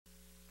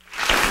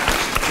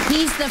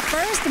He's the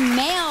first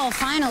male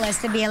finalist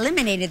to be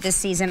eliminated this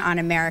season on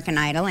American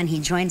Idol, and he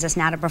joins us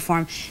now to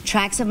perform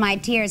Tracks of My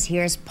Tears.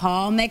 Here's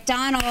Paul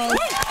McDonald.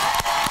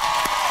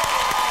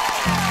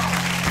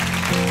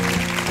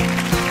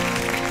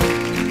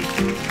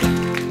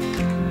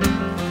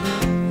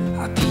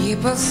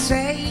 People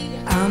say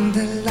I'm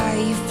the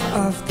life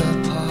of the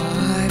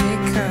party,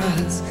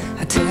 'cause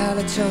I tell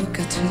a joke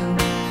or two.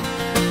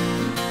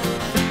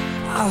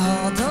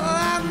 Although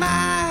I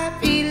might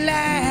be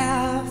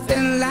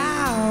laughing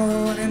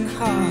loud and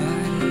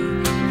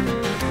hard,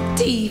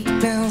 deep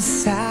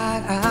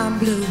inside I'm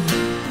blue.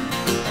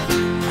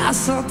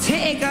 So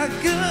take a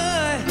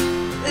good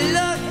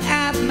look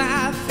at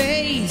my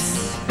face.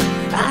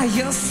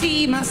 You'll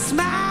see my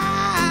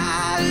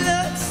smile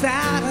looks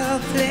out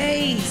of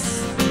place.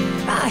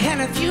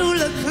 And if you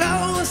look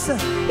closer,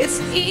 it's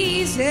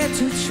easy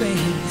to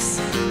trace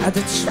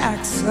the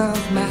tracks of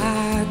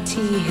my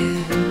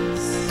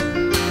tears.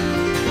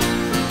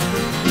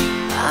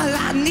 All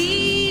I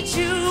need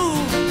you,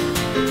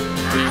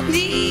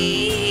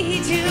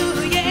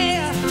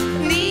 yeah,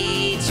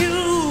 need you.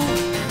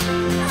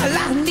 All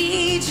I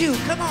need you,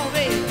 come on,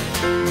 baby.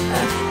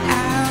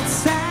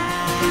 Outside,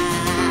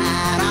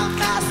 I'm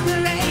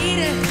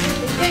masquerading,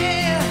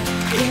 yeah,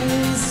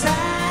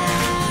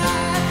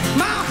 inside,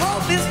 my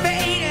hope is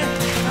fading,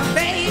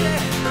 baby.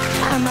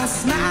 My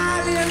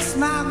smile is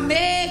my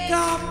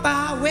makeup,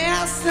 my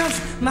Wilson's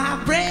my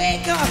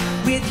breakup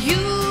with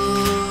you.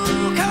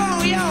 Come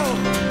on, yo.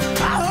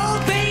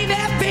 Oh, baby,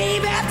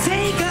 baby,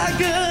 take a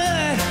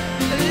good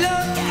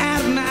look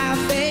at my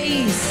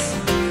face.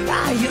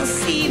 You'll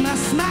see my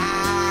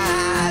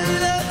smile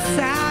looks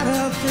out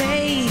of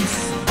place.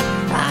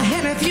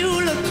 And if you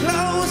look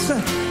closer,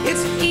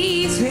 it's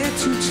easy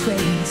to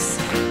trace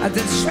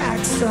the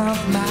tracks of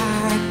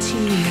my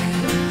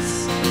tears.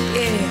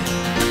 Yeah.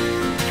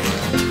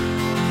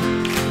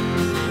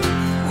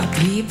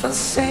 People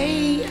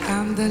say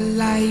I'm the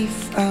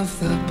life of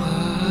the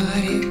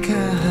party,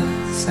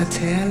 'cause I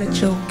tell a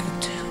joke or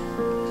two.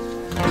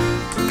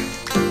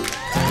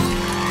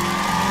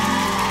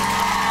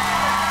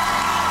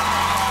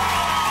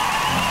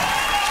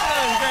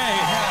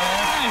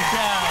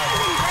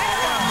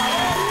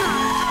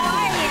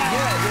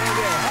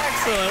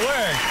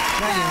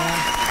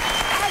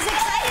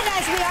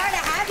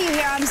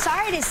 I'm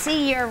sorry to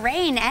see your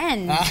reign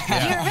end.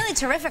 You were really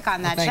terrific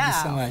on that show. Thank you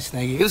so much.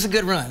 Thank you. It was a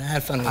good run. I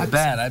had fun with it.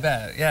 I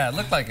bet. Yeah, it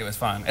looked like it was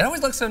fun. It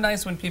always looks so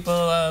nice when people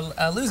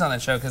lose on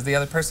that show, because the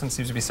other person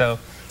seems to be so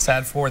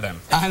sad for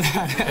them.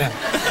 Yeah.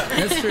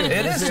 That's true.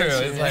 It is true.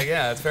 It's like,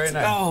 yeah, it's very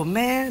nice. Oh,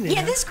 man.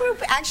 Yeah, this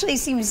group actually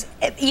seems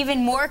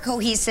even more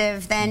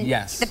cohesive than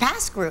the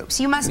past groups.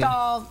 You must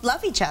all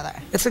love each other.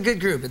 It's a good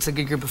group. It's a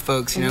good group of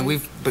folks. You know,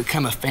 we've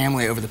become a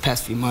family over the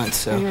past few months,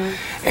 so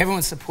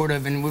everyone's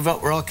supportive, and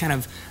we're all kind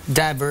of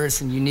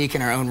diverse and unique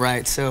in our own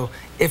right. So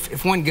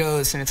if one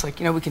goes, and it's like,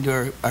 you know, we can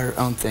do our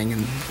own thing,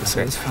 and so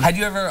it's fun. Had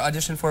you ever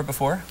auditioned for it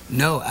before?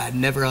 No, I'd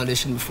never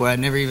auditioned before. I'd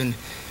never even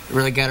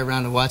really got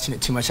around to watching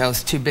it too much. I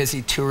was too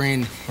busy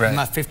touring in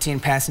my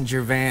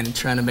 15-passenger van and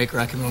trying to make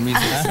rock and roll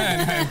music.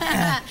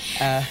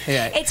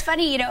 It's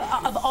funny, you know,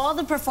 of all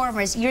the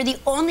performers, you're the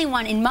only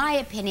one, in my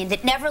opinion,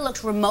 that never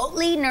looked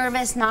remotely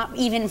nervous, not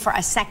even for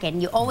a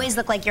second. You always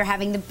look like you're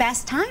having the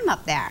best time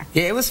up there.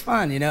 Yeah, it was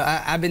fun. You know,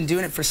 I've been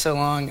doing it for so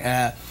long.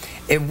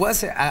 It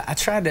wasn't, I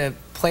tried to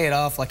play it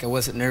off like I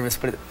wasn't nervous,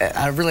 but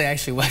I really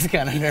actually was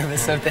kind of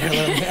nervous up there a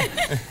little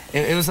bit.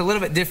 It was a little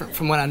bit different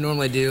from what I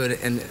normally do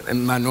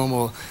in my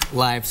normal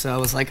life, so I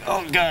was like,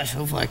 oh gosh,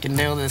 hopefully I can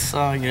nail this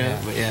song, you know,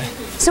 but yeah.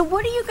 So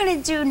what are you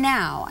going to do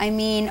now? I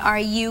mean, are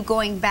you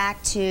going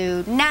back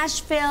to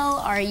Nashville?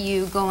 Are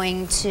you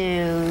going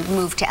to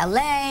move to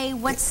LA?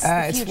 What's the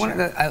future? It's one of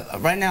the,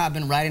 right now I've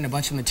been writing a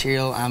bunch of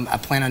material. I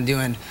plan on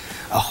doing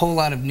a whole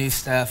lot of new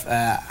stuff.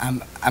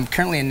 I'm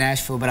currently in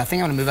Nashville, but I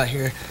think I'm going to move out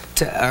here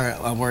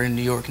to, we're in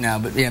New York now,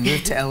 but yeah,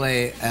 move to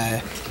LA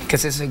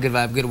because it's a good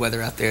vibe, good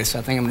weather out there, so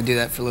I think I'm going to do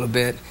that for a little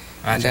bit.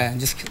 And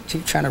just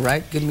keep trying to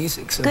write good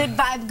music. So. Good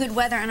vibe, good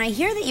weather, and I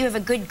hear that you have a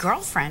good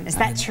girlfriend. Is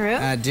that true?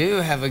 I do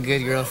have a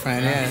good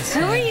girlfriend, yes.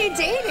 Who are you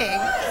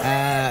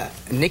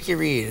dating? Nikki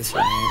Reed is her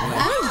name.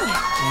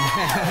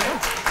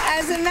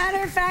 As a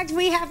matter of fact,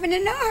 we happen to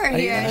know her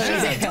here.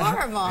 She's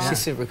adorable. She's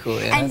super cool.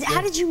 Yeah. And how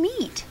did you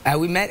meet?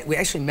 We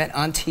actually met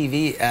on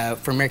TV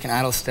for American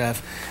Idol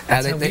stuff.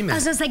 That's how we met. Oh,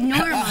 so it's like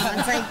normal.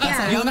 It's like,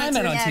 yeah. You and I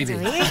met on TV.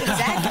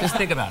 Exactly. Just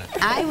think about it.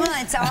 I will.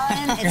 It's all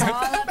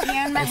up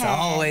here in my head. It's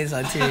always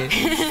on TV.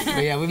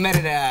 But yeah, we met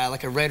at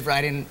like a Red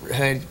Riding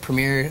Hood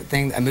premiere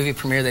thing, a movie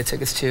premiere they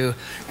took us to,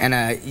 and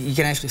you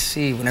can actually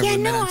see whenever we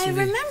met on TV. I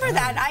remember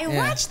that. I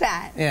watched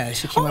that. Yeah,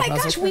 she came up. Oh my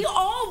gosh, we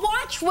all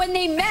watched when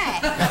they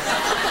met.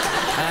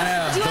 I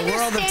know. The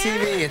world of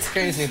TV, it's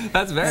crazy.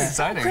 That's very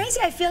exciting. Crazy.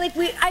 I feel like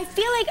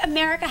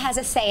America has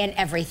a say in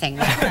everything.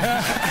 Well,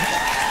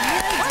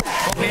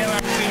 we have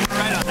our queen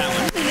right on that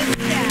one.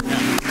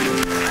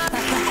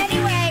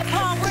 Anyway,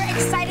 Paul, we're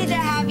excited to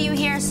have you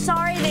here.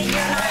 Sorry that you're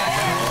not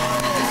there.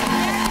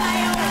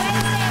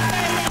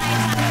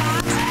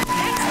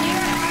 Next New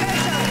York Auto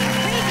Show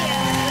preview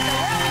with the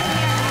world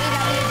premiere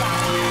of EW.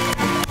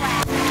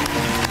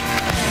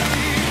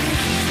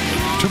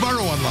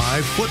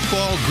 by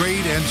football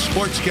great and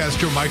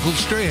sportscaster Michael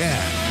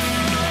Strahan.